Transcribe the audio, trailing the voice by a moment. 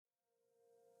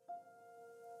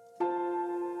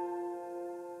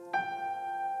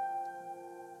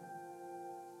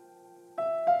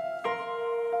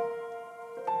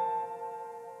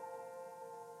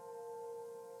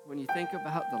think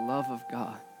about the love of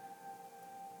God,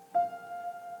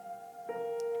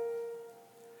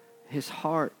 his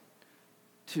heart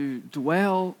to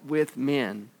dwell with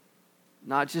men,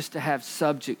 not just to have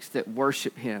subjects that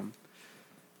worship him,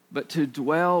 but to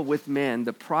dwell with men,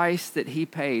 the price that he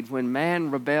paid when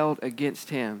man rebelled against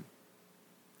him.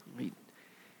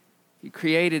 He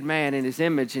created man in his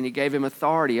image, and he gave him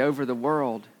authority over the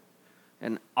world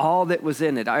and all that was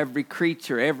in it, every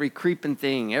creature, every creeping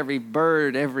thing, every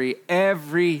bird,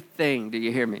 everything. Do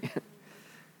you hear me?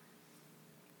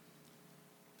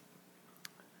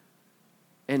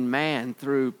 And man,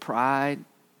 through pride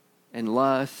and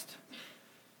lust,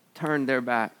 turned their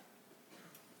back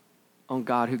on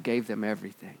God who gave them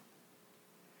everything.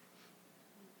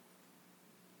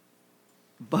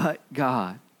 But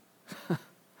God,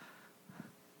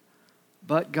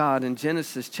 in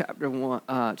Genesis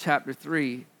chapter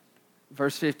 3,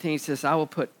 verse 15 says, I will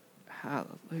put,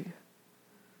 hallelujah.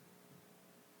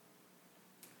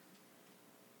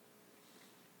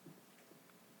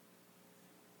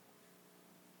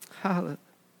 Hallelujah.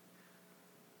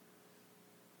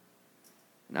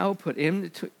 And I will put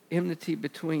enmity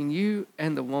between you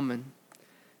and the woman,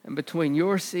 and between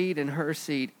your seed and her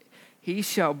seed. He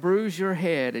shall bruise your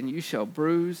head, and you shall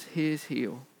bruise his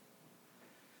heel.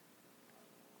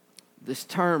 This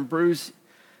term, bruise,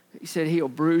 he said he'll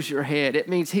bruise your head. It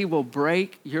means he will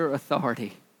break your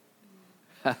authority.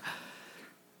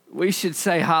 We should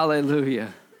say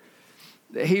hallelujah.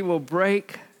 That he will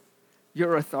break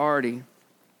your authority.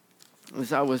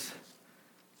 As I was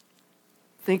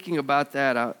thinking about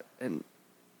that, in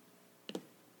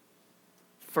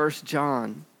 1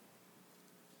 John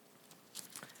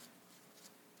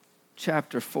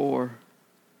chapter 4.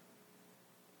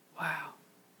 Wow.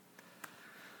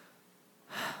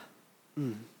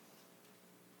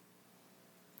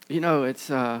 You know, it's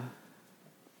the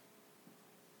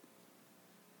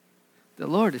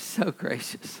Lord is so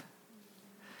gracious.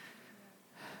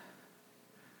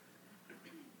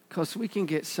 Because we can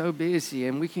get so busy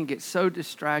and we can get so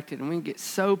distracted and we can get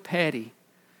so petty.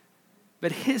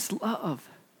 But his love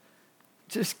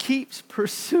just keeps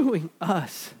pursuing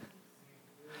us.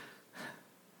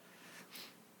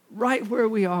 Right where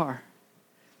we are.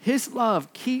 His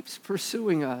love keeps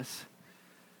pursuing us.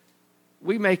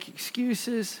 We make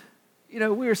excuses. You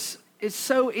know, it's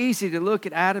so easy to look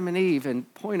at Adam and Eve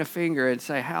and point a finger and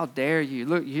say, how dare you?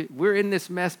 Look, we're in this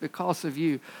mess because of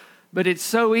you. But it's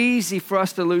so easy for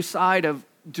us to lose sight of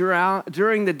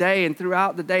during the day and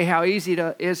throughout the day how easy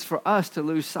it is for us to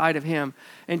lose sight of him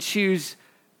and choose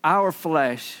our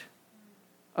flesh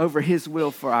over his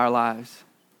will for our lives.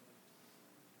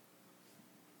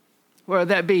 Whether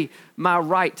that be my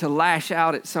right to lash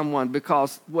out at someone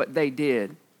because what they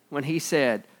did when he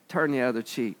said, turn the other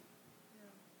cheek.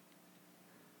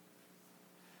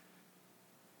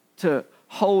 To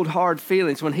hold hard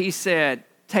feelings when he said,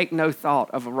 take no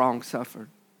thought of a wrong suffered.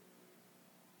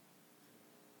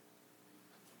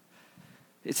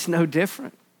 It's no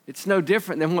different. It's no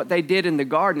different than what they did in the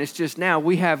garden. It's just now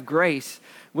we have grace.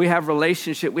 We have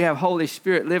relationship. We have Holy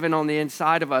Spirit living on the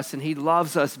inside of us, and he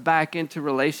loves us back into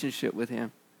relationship with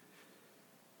him.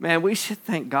 Man, we should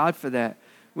thank God for that.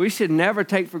 We should never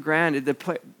take for granted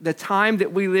the time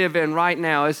that we live in right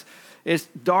now. As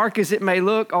dark as it may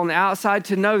look on the outside,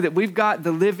 to know that we've got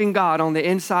the living God on the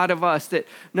inside of us, that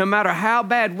no matter how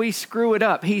bad we screw it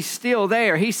up, he's still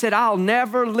there. He said, I'll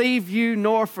never leave you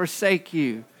nor forsake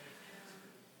you.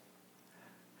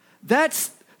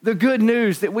 That's the good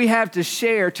news that we have to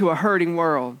share to a hurting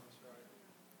world.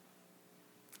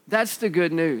 That's the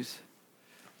good news.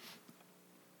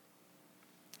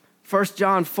 1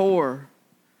 John 4.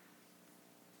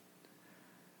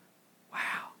 Wow.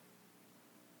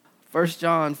 1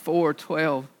 John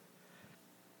 4:12.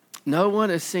 No one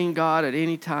has seen God at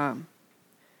any time.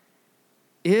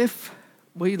 If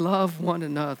we love one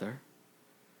another,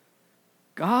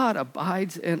 God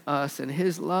abides in us, and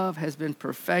his love has been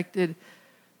perfected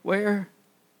where?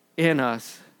 In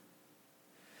us.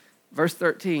 Verse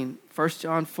 13, 1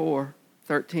 John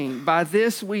 4:13. By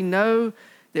this we know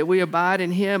that we abide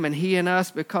in him and he in us,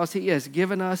 because he has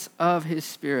given us of his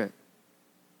Spirit.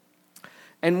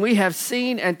 And we have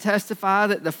seen and testify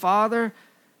that the Father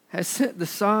has sent the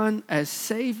Son as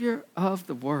Savior of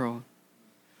the world.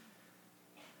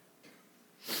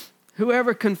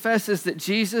 Whoever confesses that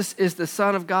Jesus is the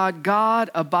Son of God,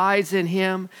 God abides in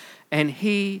him and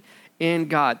he in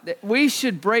God. We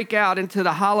should break out into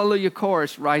the hallelujah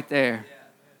chorus right there.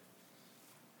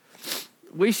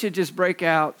 We should just break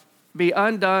out, be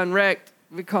undone, wrecked,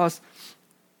 because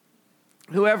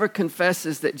whoever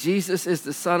confesses that Jesus is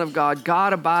the Son of God,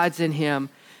 God abides in him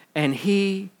and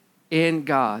he in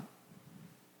God.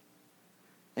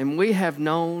 And we have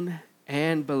known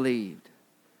and believed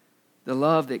the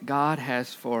love that God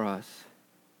has for us.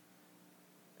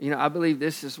 You know, I believe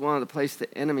this is one of the places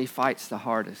the enemy fights the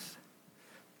hardest.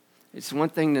 It's one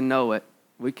thing to know it.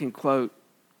 We can quote,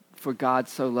 "For God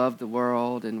so loved the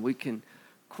world," and we can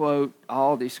quote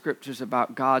all these scriptures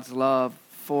about God's love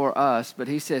for us. But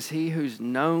he says, he who's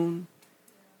known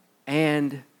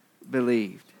and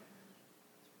believed.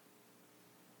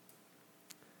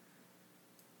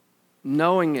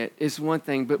 Knowing it is one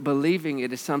thing, but believing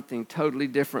it is something totally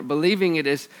different. Believing it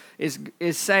is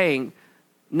saying,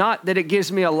 not that it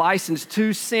gives me a license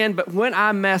to sin, but when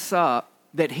I mess up,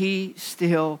 that he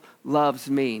still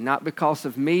loves me, not because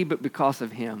of me, but because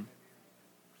of him.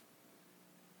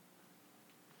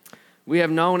 We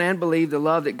have known and believed the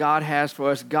love that God has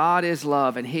for us. God is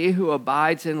love, and he who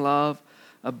abides in love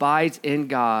abides in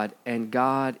God, and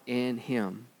God in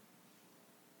him.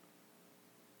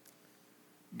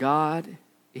 God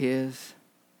is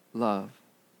love.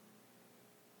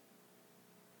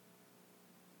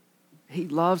 He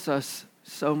loves us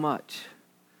so much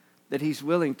that he's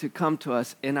willing to come to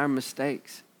us in our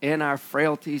mistakes, in our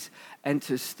frailties, and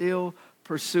to still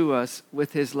pursue us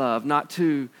with his love, not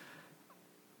to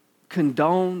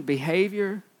condone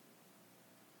behavior,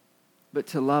 but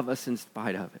to love us in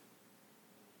spite of it.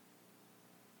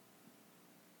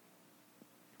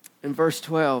 In verse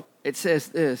 12, it says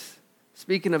this,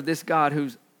 speaking of this God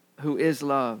who is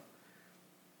love.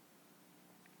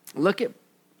 Look at,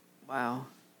 wow.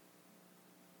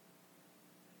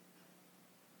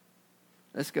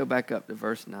 Let's go back up to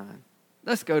verse 9.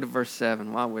 Let's go to verse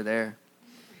 7 while we're there.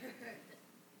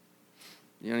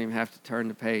 You don't even have to turn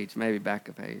the page, maybe back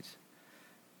a page.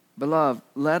 Beloved,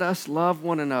 let us love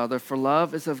one another, for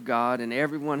love is of God, and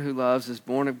everyone who loves is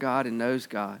born of God and knows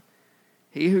God.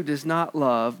 He who does not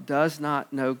love does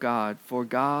not know God, for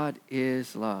God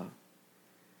is love.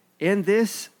 In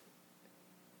this,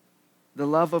 the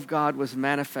love of God was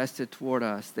manifested toward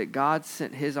us, that God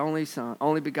sent his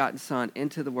only begotten Son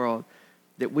into the world,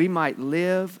 that we might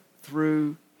live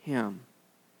through him.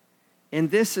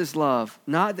 And this is love,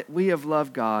 not that we have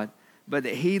loved God, but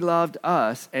that he loved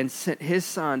us and sent his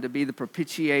Son to be the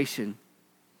propitiation,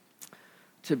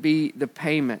 to be the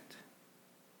payment,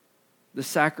 the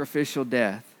sacrificial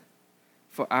death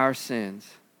for our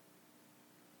sins.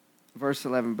 Verse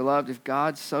 11, beloved, if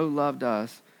God so loved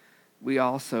us, we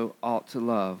also ought to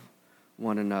love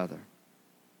one another.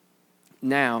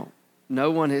 Now,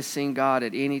 no one has seen God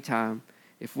at any time.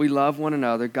 If we love one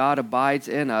another, God abides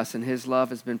in us, and his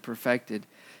love has been perfected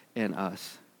in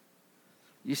us.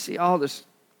 You see, all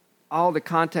the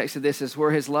context of this is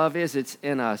where his love is, it's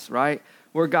in us, right?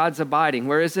 Where God's abiding,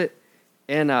 where is it?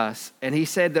 In us. And he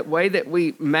said that way that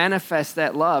we manifest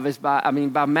that love is by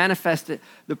manifesting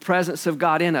the presence of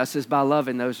God in us is by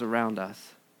loving those around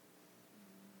us.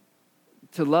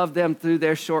 To love them through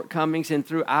their shortcomings and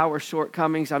through our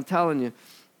shortcomings, I'm telling you,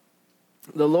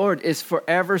 the Lord is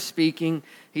forever speaking,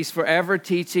 he's forever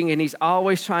teaching, and he's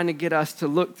always trying to get us to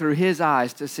look through his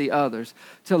eyes to see others,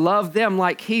 to love them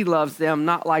like he loves them,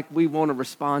 not like we want to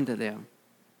respond to them.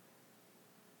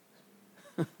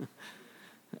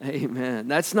 Amen.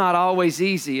 That's not always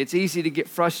easy. It's easy to get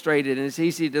frustrated, and it's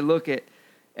easy to look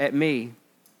at me.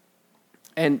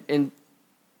 And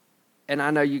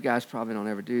I know you guys probably don't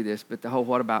ever do this, but the whole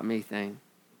what about me thing.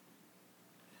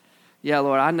 Yeah,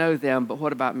 Lord, I know them, but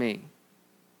what about me?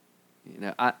 You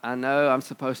know, I know I'm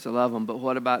supposed to love them, but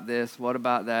what about this? What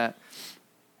about that?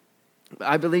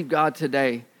 I believe God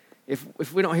today,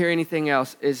 if we don't hear anything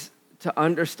else, is to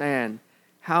understand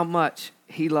how much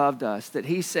he loved us. That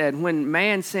he said when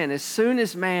man sinned, as soon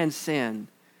as man sinned,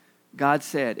 God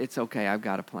said, it's okay, I've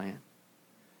got a plan.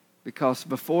 Because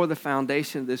before the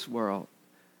foundation of this world,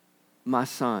 my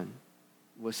Son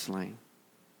was slain.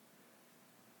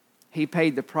 He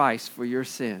paid the price for your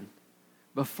sin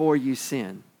before you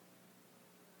sinned.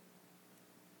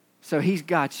 So he's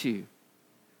got you,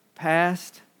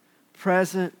 past,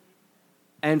 present,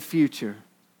 and future.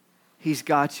 He's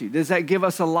got you. Does that give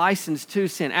us a license to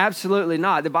sin? Absolutely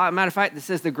not. Matter of fact, it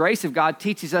says the grace of God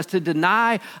teaches us to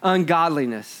deny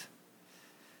ungodliness.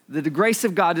 The grace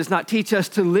of God does not teach us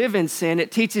to live in sin.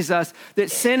 It teaches us that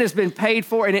sin has been paid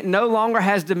for and it no longer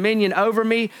has dominion over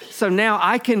me. So now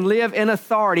I can live in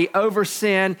authority over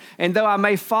sin. And though I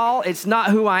may fall, it's not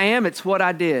who I am, it's what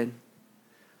I did.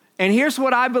 And here's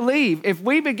what I believe. If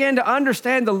we begin to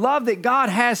understand the love that God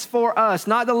has for us,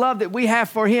 not the love that we have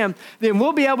for him, then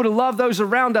we'll be able to love those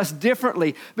around us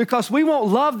differently, because we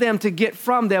won't love them to get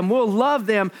from them. We'll love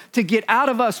them to get out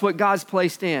of us what God's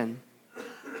placed in.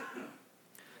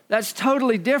 That's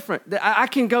totally different. I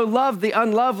can go love the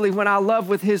unlovely when I love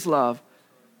with his love.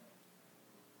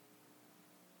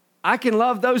 I can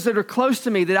love those that are close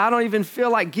to me that I don't even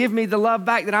feel like give me the love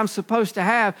back that I'm supposed to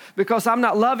have, because I'm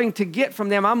not loving to get from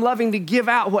them. I'm loving to give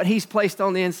out what he's placed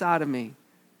on the inside of me.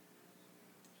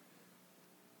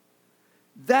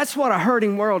 That's what a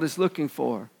hurting world is looking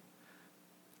for.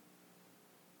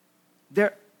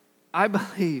 I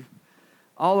believe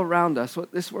all around us,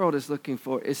 what this world is looking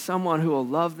for is someone who will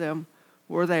love them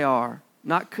where they are,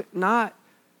 not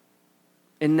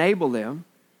enable them,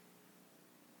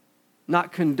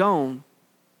 not condone,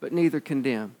 but neither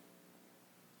condemn.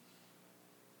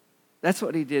 That's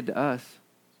what he did to us.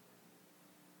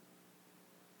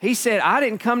 He said, I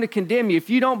didn't come to condemn you. If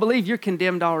you don't believe, you're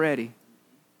condemned already.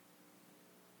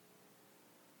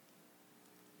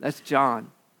 That's John,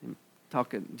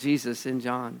 talking Jesus in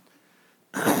John.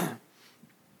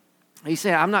 He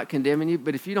said, I'm not condemning you,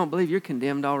 but if you don't believe, you're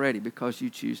condemned already because you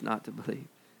choose not to believe.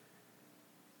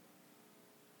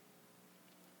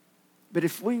 But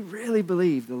if we really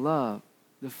believe the love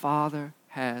the Father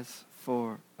has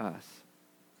for us,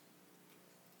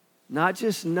 not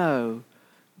just know,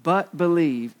 but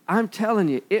believe, I'm telling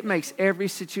you, it makes every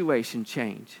situation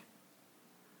change.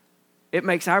 It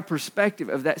makes our perspective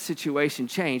of that situation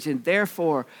change, and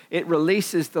therefore it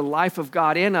releases the life of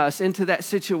God in us into that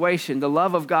situation, the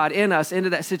love of God in us into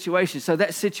that situation. So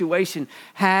that situation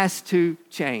has to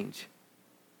change.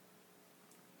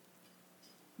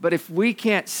 But if we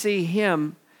can't see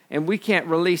him and we can't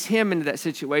release him into that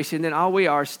situation, then all we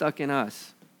are is stuck in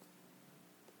us.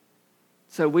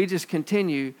 So we just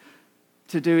continue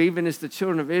to do, even as the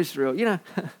children of Israel. You know,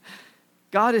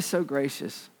 God is so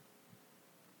gracious.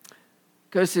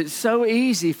 Because it's so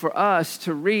easy for us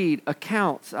to read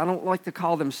accounts. I don't like to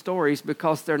call them stories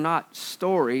because they're not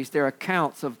stories. They're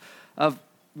accounts of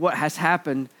what has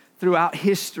happened throughout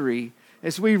history.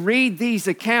 As we read these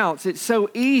accounts, it's so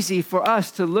easy for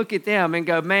us to look at them and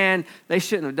go, man, they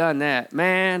shouldn't have done that.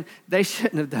 Man, they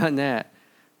shouldn't have done that.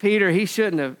 Peter, he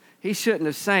shouldn't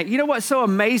have sank. You know what's so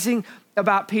amazing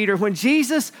about Peter? When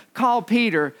Jesus called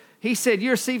Peter, he said,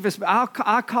 you're Cephas, but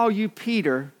I'll call you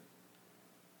Peter.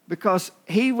 Because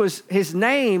his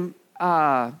name,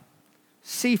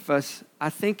 Cephas, I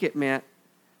think it meant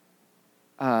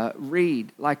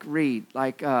reed,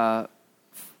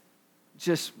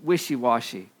 just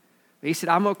wishy-washy. He said,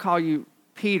 I'm going to call you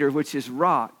Peter, which is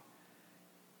rock,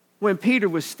 when Peter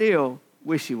was still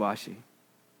wishy-washy.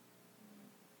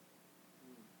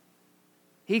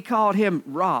 He called him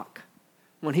rock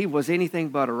when he was anything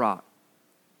but a rock.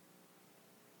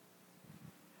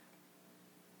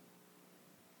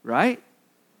 Right?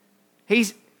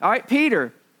 All right,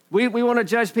 Peter. We want to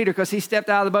judge Peter because he stepped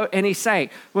out of the boat and he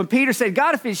sank. When Peter said,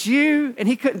 God, if it's you, and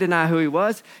he couldn't deny who he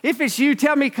was, if it's you,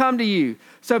 tell me come to you.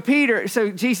 So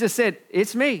Jesus said,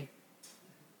 it's me.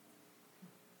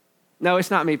 No, it's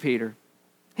not me, Peter.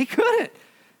 He couldn't.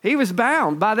 He was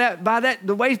bound by that,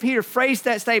 the way Peter phrased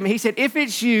that statement. He said, if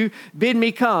it's you, bid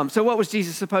me come. So what was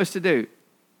Jesus supposed to do?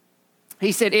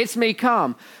 He said, it's me,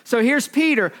 come. So here's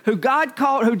Peter, who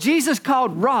Jesus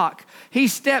called rock. He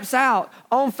steps out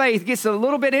on faith, gets a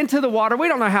little bit into the water. We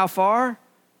don't know how far.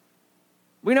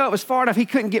 We know it was far enough he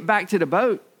couldn't get back to the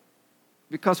boat.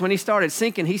 Because when he started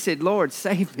sinking, he said, Lord,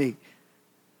 save me.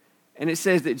 And it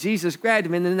says that Jesus grabbed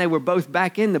him, and then they were both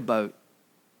back in the boat.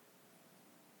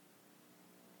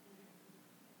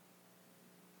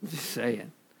 I'm just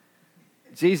saying.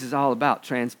 Jesus is all about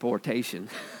transportation.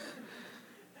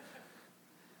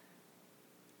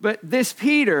 But this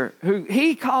Peter, who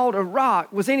he called a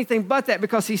rock, was anything but that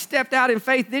because he stepped out in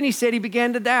faith. Then he said he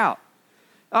began to doubt.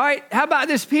 All right, how about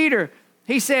this Peter?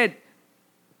 He said,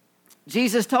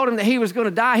 Jesus told him that he was going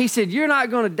to die. He said, you're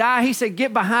not going to die. He said,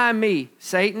 get behind me,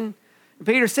 Satan. And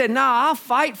Peter said, no, I'll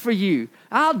fight for you.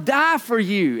 I'll die for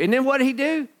you. And then what did he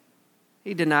do?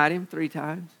 He denied him 3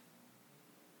 times.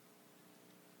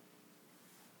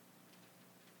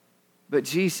 But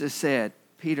Jesus said,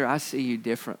 Peter, I see you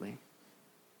differently.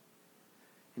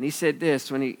 And he said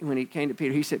this when he came to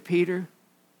Peter. He said, Peter,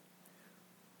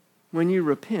 when you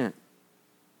repent,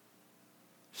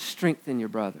 strengthen your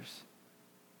brothers.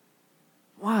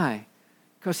 Why?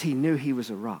 Because he knew he was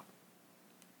a rock.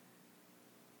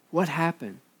 What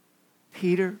happened?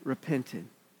 Peter repented.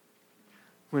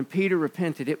 When Peter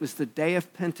repented, it was the day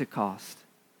of Pentecost.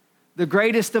 The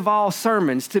greatest of all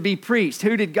sermons to be preached.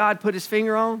 Who did God put his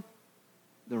finger on?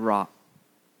 The rock.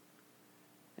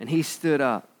 And he stood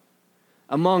up.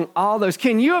 Among all those,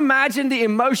 can you imagine the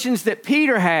emotions that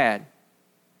Peter had?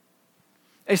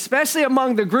 Especially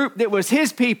among the group that was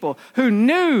his people who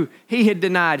knew he had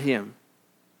denied him.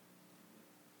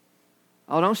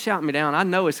 Oh, don't shout me down. I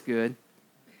know it's good.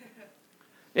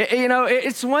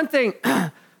 It's one thing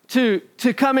to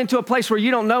come into a place where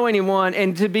you don't know anyone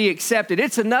and to be accepted.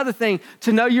 It's another thing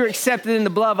to know you're accepted in the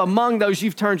beloved among those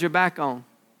you've turned your back on.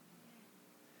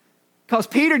 Because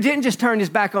Peter didn't just turn his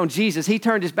back on Jesus, he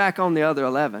turned his back on the other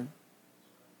 11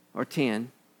 or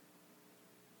 10.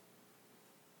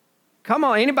 Come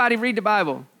on, anybody read the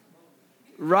Bible?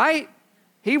 Right?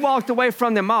 He walked away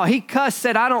from them all. He cussed,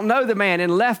 said, I don't know the man,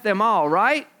 and left them all,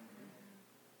 right?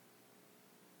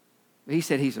 But he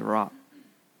said he's a rock.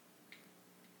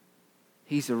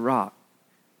 He's a rock.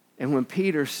 And when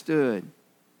Peter stood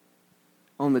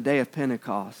on the day of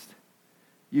Pentecost,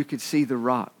 you could see the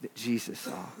rock that Jesus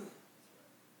saw.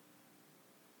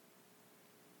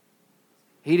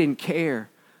 He didn't care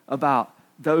about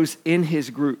those in his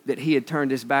group that he had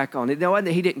turned his back on. It wasn't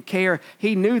that he didn't care.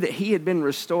 He knew that he had been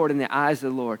restored in the eyes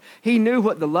of the Lord. He knew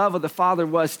what the love of the Father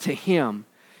was to him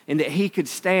and that he could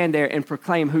stand there and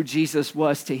proclaim who Jesus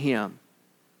was to him.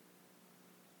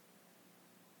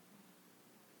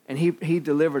 And he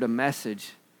delivered a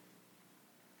message,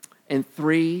 and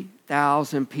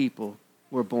 3,000 people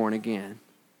were born again.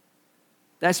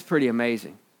 That's pretty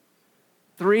amazing.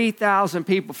 3,000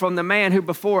 people from the man who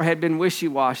before had been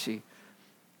wishy-washy.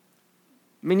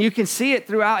 I mean, you can see it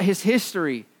throughout his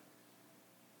history.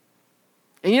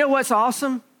 And you know what's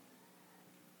awesome?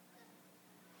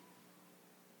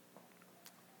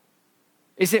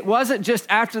 Is it wasn't just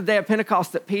after the day of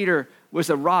Pentecost that Peter was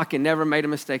a rock and never made a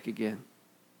mistake again.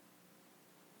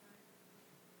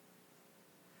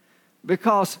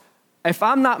 Because if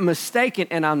I'm not mistaken,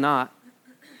 and I'm not,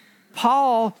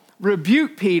 Paul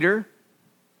rebuked Peter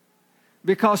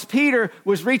because Peter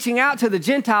was reaching out to the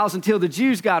Gentiles until the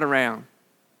Jews got around.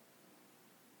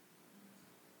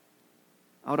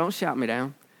 Oh, don't shout me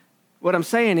down. What I'm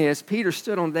saying is Peter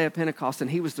stood on the day of Pentecost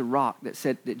and he was the rock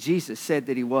that Jesus said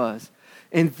that he was.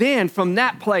 And then from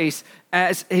that place,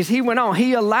 as he went on,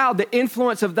 he allowed the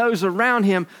influence of those around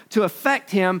him to affect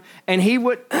him, and he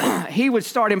would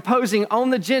start imposing on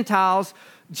the Gentiles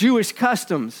Jewish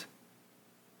customs.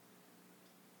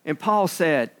 And Paul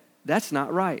said, that's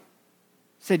not right.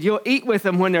 He said, you'll eat with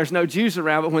them when there's no Jews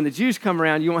around, but when the Jews come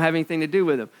around, you won't have anything to do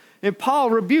with them. And Paul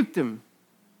rebuked them.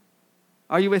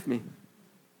 Are you with me?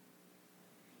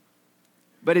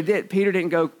 But Peter didn't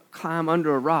go climb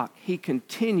under a rock. He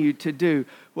continued to do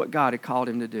what God had called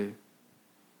him to do.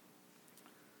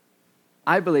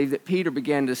 I believe that Peter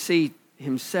began to see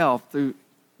himself through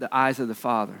the eyes of the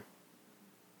Father.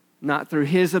 Not through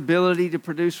his ability to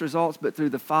produce results, but through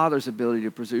the Father's ability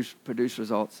to produce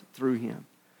results through him.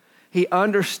 He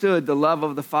understood the love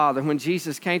of the Father. When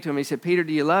Jesus came to him, he said, Peter,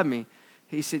 do you love me?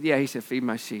 He said, yeah. He said, feed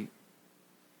my sheep.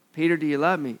 Peter, do you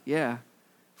love me? Yeah.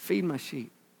 Feed my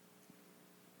sheep.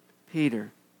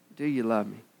 Peter, do you love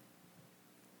me?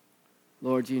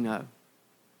 Lord, you know.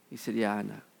 He said, yeah, I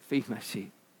know. Feed my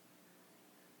sheep.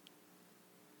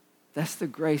 That's the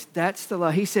grace. That's the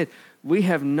love. He said, we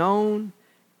have known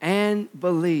and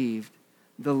believed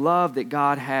the love that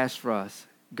God has for us.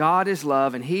 God is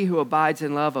love, and he who abides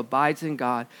in love abides in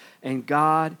God, and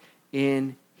God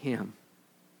in him.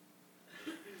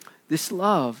 This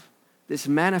love that's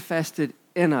manifested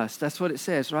in us, that's what it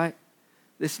says, right?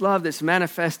 This love that's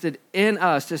manifested in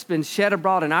us, that's been shed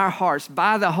abroad in our hearts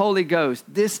by the Holy Ghost,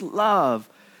 this love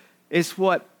is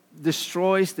what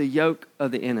destroys the yoke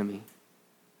of the enemy.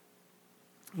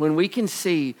 When we can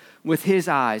see with his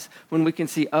eyes, when we can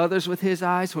see others with his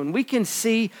eyes, when we can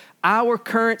see our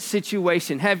current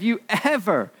situation, have you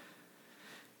ever,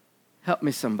 help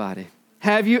me somebody,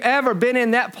 have you ever been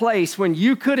in that place when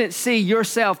you couldn't see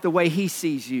yourself the way he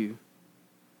sees you?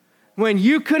 When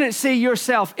you couldn't see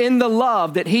yourself in the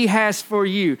love that he has for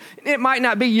you. It might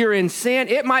not be you're in sin.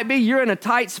 It might be you're in a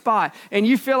tight spot and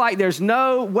you feel like there's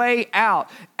no way out.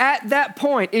 At that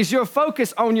point, is your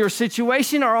focus on your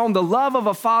situation or on the love of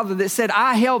a Father that said,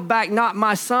 I held back not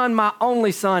my son, my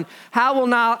only son. How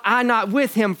will I not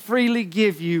with him freely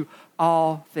give you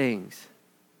all things?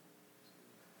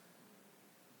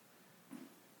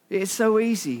 It's so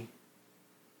easy.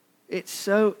 It's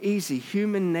so easy.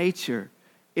 Human nature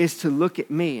is to look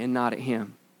at me and not at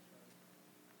him.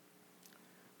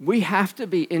 We have to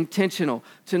be intentional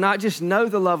to not just know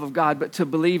the love of God, but to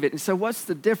believe it. And so what's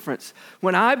the difference?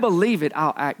 When I believe it,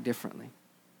 I'll act differently.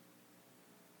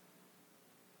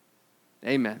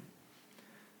 Amen.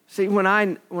 See, when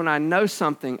I know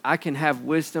something, I can have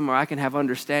wisdom or I can have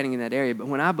understanding in that area, but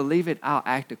when I believe it, I'll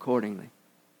act accordingly.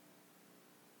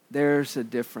 There's a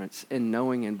difference in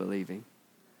knowing and believing.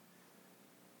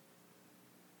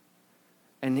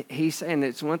 And he's saying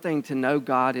it's one thing to know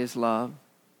God is love.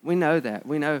 We know that.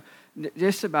 We know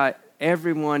just about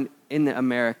everyone in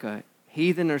America,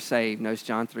 heathen or saved, knows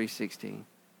John 3:16.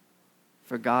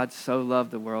 For God so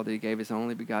loved the world that he gave his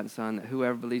only begotten Son, that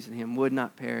whoever believes in him would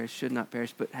not perish, should not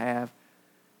perish, but have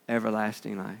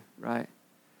everlasting life, right?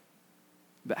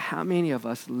 But how many of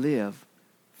us live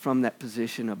from that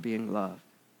position of being loved?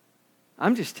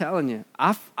 I'm just telling you,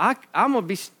 I'm going to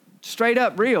be straight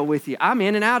up real with you. I'm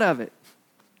in and out of it.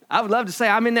 I would love to say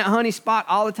I'm in that honey spot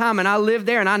all the time, and I live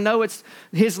there, and I know it's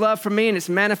his love for me, and it's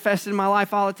manifested in my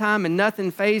life all the time, and nothing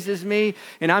phases me,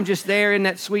 and I'm just there in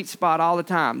that sweet spot all the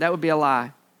time. That would be a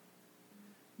lie.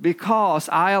 Because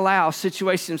I allow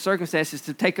situations and circumstances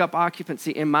to take up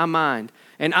occupancy in my mind,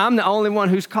 and I'm the only one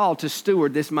who's called to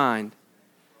steward this mind.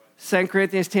 2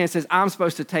 Corinthians 10 says, I'm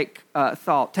supposed to take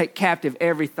captive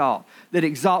every thought that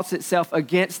exalts itself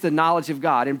against the knowledge of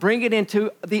God and bring it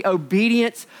into the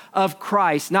obedience of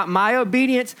Christ. Not my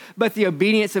obedience, but the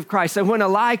obedience of Christ. So when a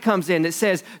lie comes in that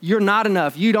says, you're not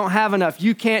enough, you don't have enough,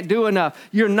 you can't do enough,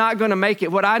 you're not going to make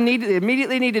it. What I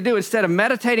immediately need to do, instead of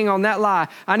meditating on that lie,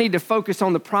 I need to focus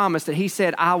on the promise that he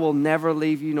said, I will never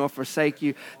leave you nor forsake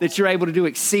you, that you're able to do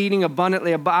exceeding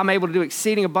abundantly above. I'm able to do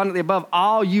exceeding abundantly above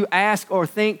all you ask or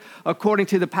think, according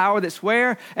to the power that's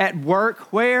where? At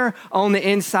work, where? On the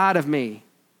inside of me.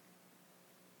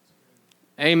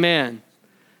 Amen.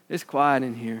 It's quiet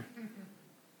in here.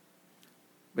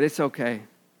 But it's okay.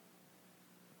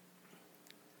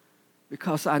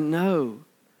 Because I know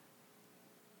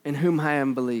in whom I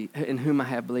have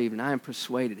believed, and I am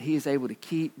persuaded he is able to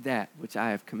keep that which I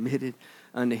have committed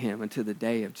unto him until the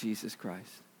day of Jesus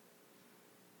Christ.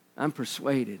 I'm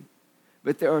persuaded.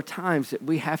 But there are times that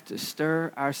we have to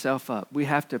stir ourselves up. We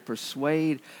have to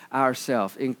persuade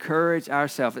ourselves, encourage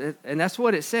ourselves. And that's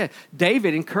what it said.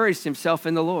 David encouraged himself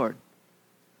in the Lord.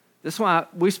 That's why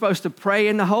we're supposed to pray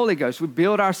in the Holy Ghost. We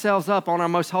build ourselves up on our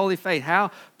most holy faith.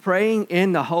 How? Praying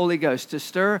in the Holy Ghost, to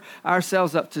stir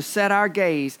ourselves up, to set our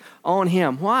gaze on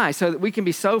him. Why? So that we can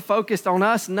be so focused on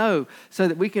us? No, so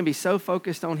that we can be so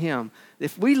focused on him.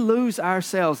 If we lose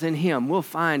ourselves in him, we'll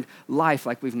find life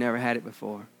like we've never had it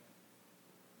before.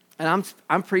 And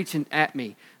I'm preaching at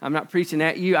me. I'm not preaching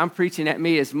at you. I'm preaching at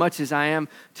me as much as I am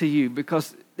to you,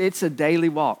 because it's a daily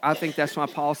walk. I think that's why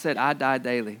Paul said, I die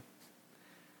daily.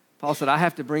 Paul said, I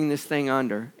have to bring this thing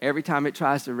under. Every time it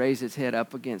tries to raise its head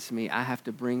up against me, I have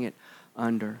to bring it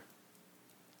under.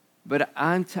 But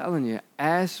I'm telling you,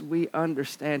 as we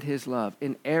understand his love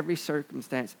in every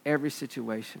circumstance, every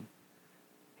situation,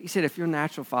 he said, if your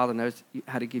natural father knows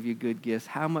how to give you good gifts,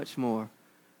 how much more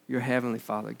your heavenly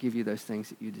Father give you those things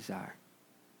that you desire,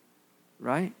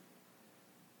 right?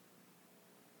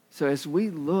 So as we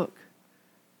look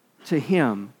to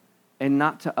him and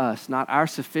not to us, not our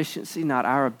sufficiency, not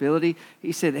our ability,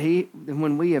 he said,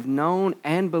 when we have known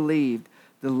and believed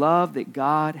the love that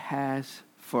God has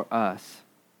for us,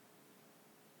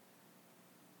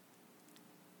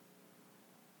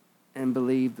 and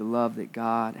believe the love that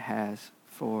God has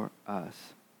for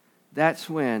us, that's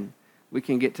when we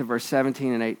can get to verse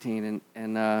 17 and 18.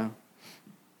 And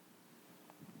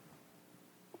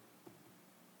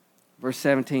verse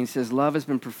 17 says, love has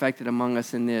been perfected among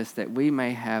us in this, that we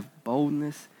may have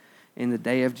boldness in the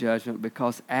day of judgment,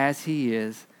 because as he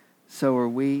is, so are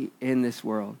we in this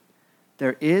world.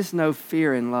 There is no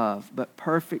fear in love, but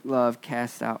perfect love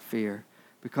casts out fear,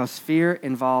 because fear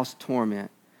involves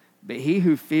torment. But he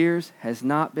who fears has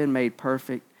not been made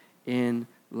perfect in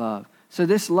love. So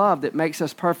this love that makes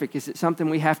us perfect, is it something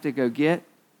we have to go get?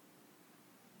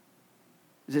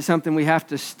 Is it something we have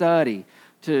to study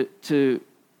to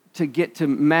get to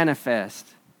manifest?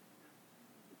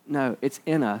 No, it's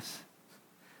in us.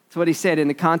 That's what he said in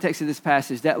the context of this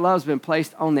passage. That love's been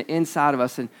placed on the inside of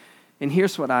us. And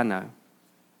here's what I know.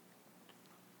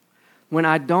 When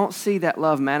I don't see that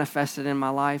love manifested in my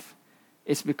life,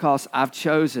 it's because I've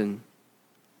chosen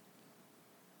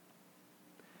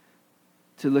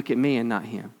to look at me and not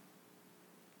him.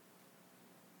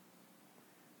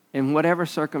 In whatever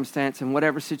circumstance, in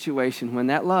whatever situation, when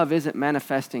that love isn't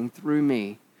manifesting through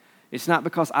me, it's not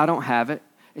because I don't have it.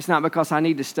 It's not because I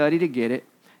need to study to get it.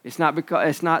 It's not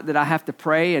that I have to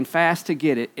pray and fast to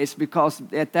get it. It's because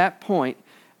at that point,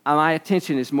 my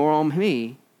attention is more on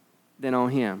me than on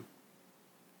him.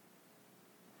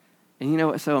 And you know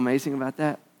what's so amazing about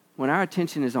that? When our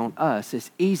attention is on us, it's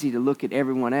easy to look at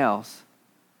everyone else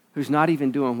who's not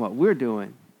even doing what we're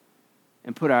doing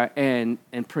and put and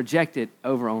project it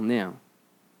over on them.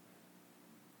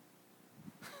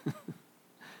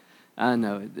 I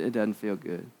know it doesn't feel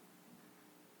good,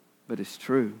 but it's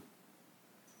true.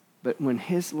 But when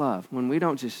his love, when we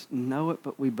don't just know it,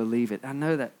 but we believe it, I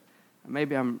know that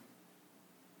maybe I'm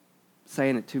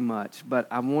saying it too much, but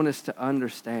I want us to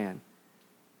understand,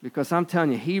 because I'm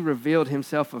telling you, he revealed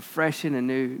himself afresh and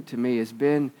anew to me. Has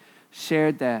been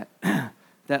shared that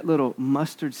that little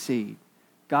mustard seed.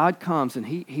 God comes and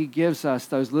he gives us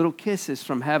those little kisses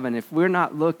from heaven. If we're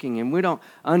not looking and we don't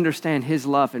understand his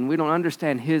love and we don't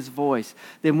understand his voice,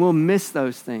 then we'll miss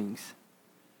those things.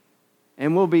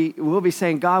 And we'll be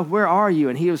saying, God, where are you?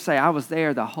 And he will say, I was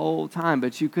there the whole time,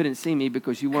 but you couldn't see me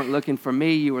because you weren't looking for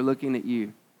me, you were looking at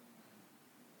you.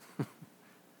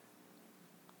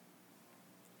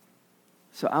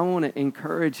 So I want to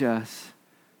encourage us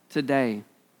today,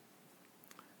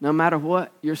 no matter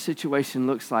what your situation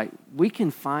looks like, we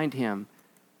can find him.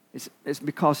 It's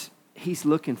because he's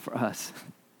looking for us.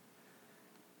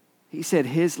 He said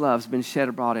his love's been shed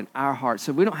abroad in our hearts.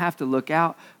 So we don't have to look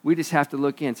out. We just have to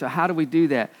look in. So how do we do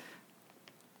that?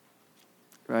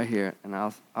 Right here, and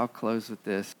I'll close with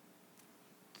this.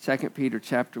 2 Peter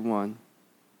chapter 1,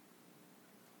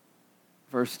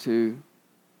 verse 2,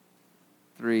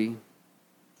 3,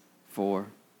 4. It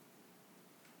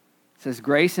says,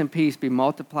 grace and peace be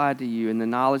multiplied to you in the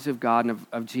knowledge of God and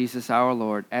of Jesus our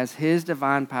Lord, as his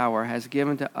divine power has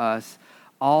given to us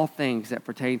all things that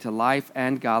pertain to life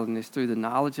and godliness through the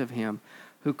knowledge of him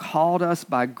who called us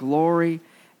by glory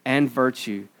and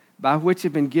virtue, by which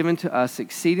have been given to us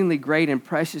exceedingly great and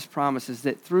precious promises,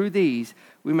 that through these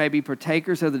we may be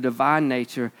partakers of the divine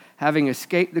nature, having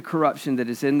escaped the corruption that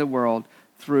is in the world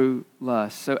through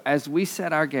lust. So as we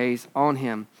set our gaze on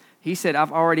him, he said,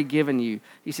 I've already given you.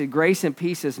 He said, grace and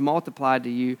peace is multiplied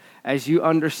to you as you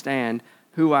understand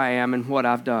who I am and what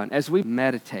I've done. As we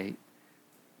meditate,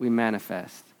 we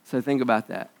manifest. So think about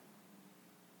that.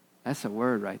 That's a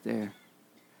word right there.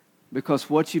 Because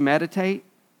what you meditate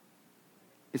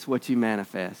is what you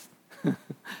manifest.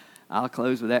 I'll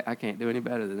close with that. I can't do any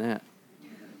better than that.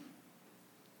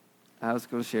 I was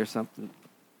going to share something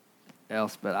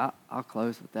else, but I'll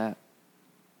close with that.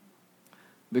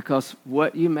 Because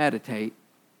what you meditate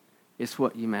is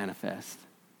what you manifest.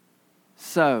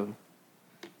 So,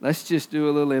 let's just do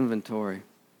a little inventory.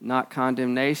 Not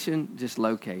condemnation, just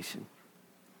location.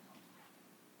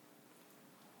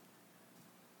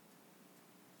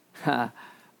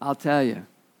 I'll tell you,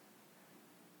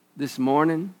 this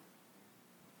morning,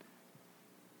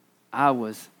 I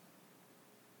was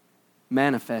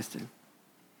manifesting.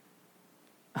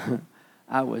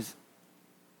 I was,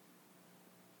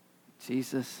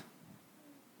 Jesus,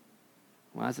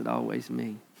 why is it always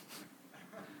me?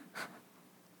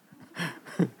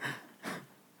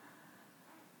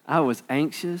 I was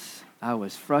anxious. I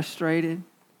was frustrated.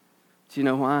 Do you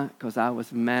know why? Because I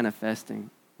was manifesting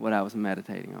what I was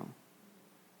meditating on.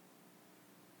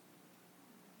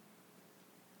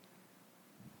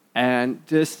 And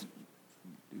just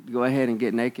go ahead and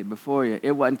get naked before you.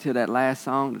 It wasn't until that last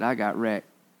song that I got wrecked.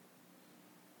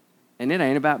 And it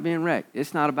ain't about being wrecked.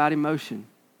 It's not about emotion.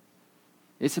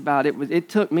 It's about it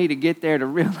took me to get there to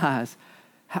realize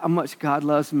how much God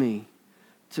loves me,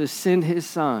 to send his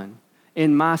son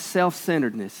in my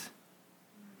self-centeredness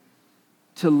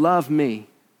to love me,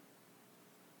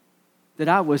 that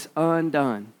I was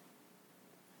undone.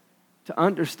 To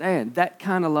understand that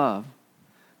kind of love.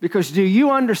 Because do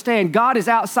you understand, God is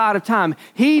outside of time.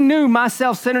 He knew my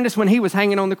self-centeredness when he was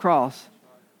hanging on the cross.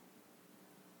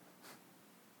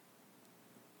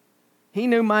 He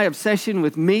knew my obsession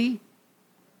with me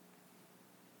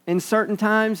in certain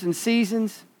times and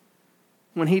seasons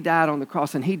when he died on the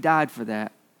cross, and he died for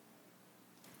that.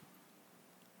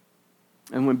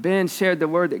 And when Ben shared the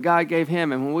word that God gave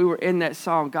him, and when we were in that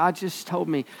song, God just told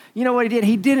me, you know what he did?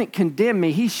 He didn't condemn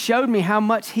me. He showed me how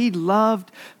much he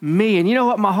loved me. And you know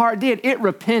what my heart did? It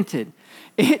repented.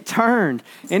 It turned.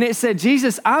 And it said,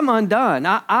 Jesus, I'm undone.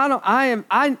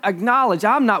 I acknowledge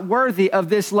I'm not worthy of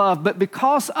this love, but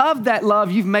because of that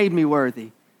love, you've made me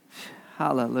worthy.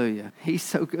 Hallelujah. He's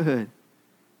so good.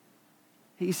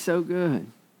 He's so good.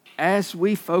 As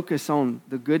we focus on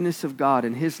the goodness of God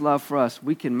and his love for us,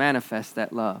 we can manifest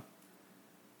that love.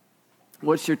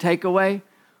 What's your takeaway?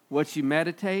 What you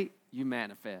meditate, you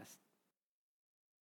manifest.